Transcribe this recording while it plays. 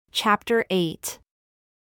Chapter 8.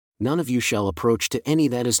 None of you shall approach to any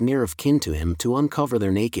that is near of kin to him to uncover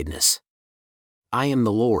their nakedness. I am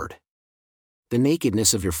the Lord. The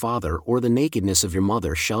nakedness of your father or the nakedness of your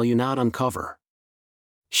mother shall you not uncover.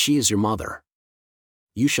 She is your mother.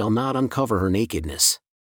 You shall not uncover her nakedness.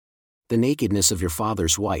 The nakedness of your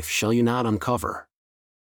father's wife shall you not uncover.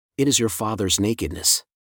 It is your father's nakedness.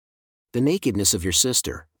 The nakedness of your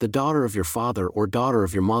sister, the daughter of your father or daughter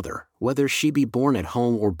of your mother, whether she be born at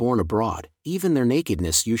home or born abroad, even their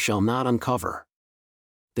nakedness you shall not uncover.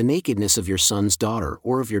 The nakedness of your son's daughter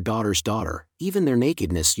or of your daughter's daughter, even their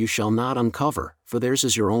nakedness you shall not uncover, for theirs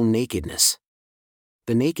is your own nakedness.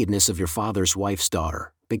 The nakedness of your father's wife's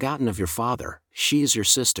daughter, begotten of your father, she is your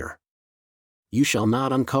sister. You shall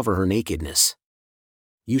not uncover her nakedness.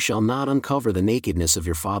 You shall not uncover the nakedness of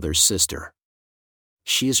your father's sister.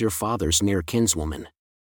 She is your father's near kinswoman.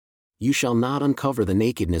 You shall not uncover the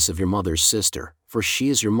nakedness of your mother's sister, for she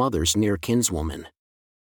is your mother's near kinswoman.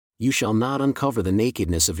 You shall not uncover the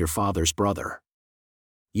nakedness of your father's brother.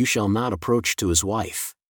 You shall not approach to his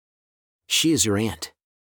wife. She is your aunt.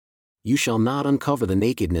 You shall not uncover the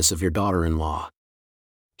nakedness of your daughter-in-law.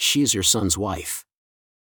 She is your son's wife.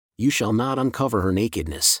 You shall not uncover her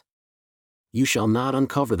nakedness. You shall not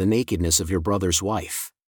uncover the nakedness of your brother's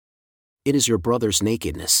wife. It is your brother's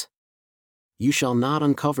nakedness. You shall not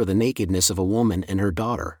uncover the nakedness of a woman and her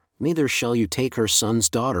daughter, neither shall you take her son's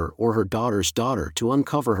daughter or her daughter's daughter to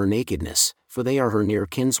uncover her nakedness, for they are her near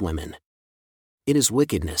kinswomen. It is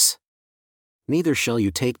wickedness. Neither shall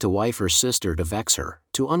you take to wife her sister to vex her,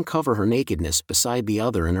 to uncover her nakedness beside the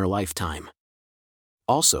other in her lifetime.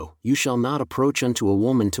 Also, you shall not approach unto a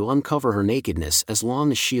woman to uncover her nakedness as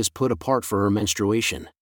long as she is put apart for her menstruation.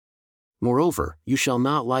 Moreover, you shall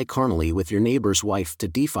not lie carnally with your neighbor's wife to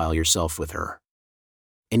defile yourself with her.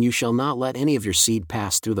 And you shall not let any of your seed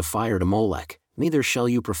pass through the fire to Molech, neither shall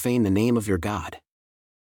you profane the name of your God.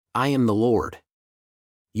 I am the Lord.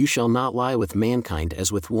 You shall not lie with mankind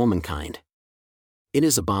as with womankind. It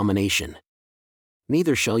is abomination.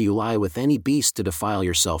 Neither shall you lie with any beast to defile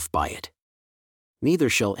yourself by it. Neither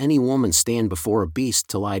shall any woman stand before a beast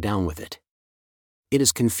to lie down with it. It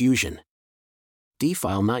is confusion.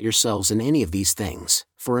 Defile not yourselves in any of these things,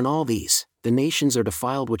 for in all these, the nations are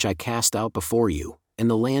defiled which I cast out before you, and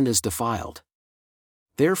the land is defiled.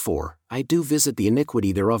 Therefore, I do visit the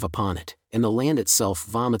iniquity thereof upon it, and the land itself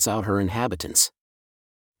vomits out her inhabitants.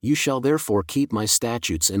 You shall therefore keep my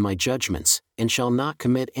statutes and my judgments, and shall not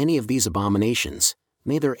commit any of these abominations,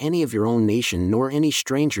 neither any of your own nation nor any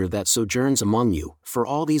stranger that sojourns among you, for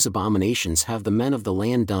all these abominations have the men of the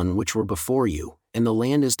land done which were before you, and the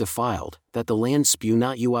land is defiled, that the land spew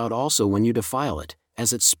not you out also when you defile it,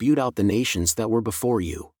 as it spewed out the nations that were before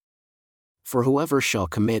you. For whoever shall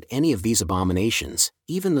commit any of these abominations,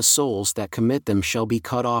 even the souls that commit them shall be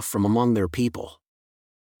cut off from among their people.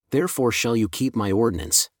 Therefore shall you keep my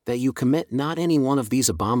ordinance, that you commit not any one of these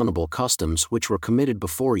abominable customs which were committed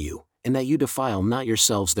before you, and that you defile not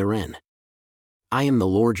yourselves therein. I am the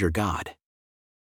Lord your God.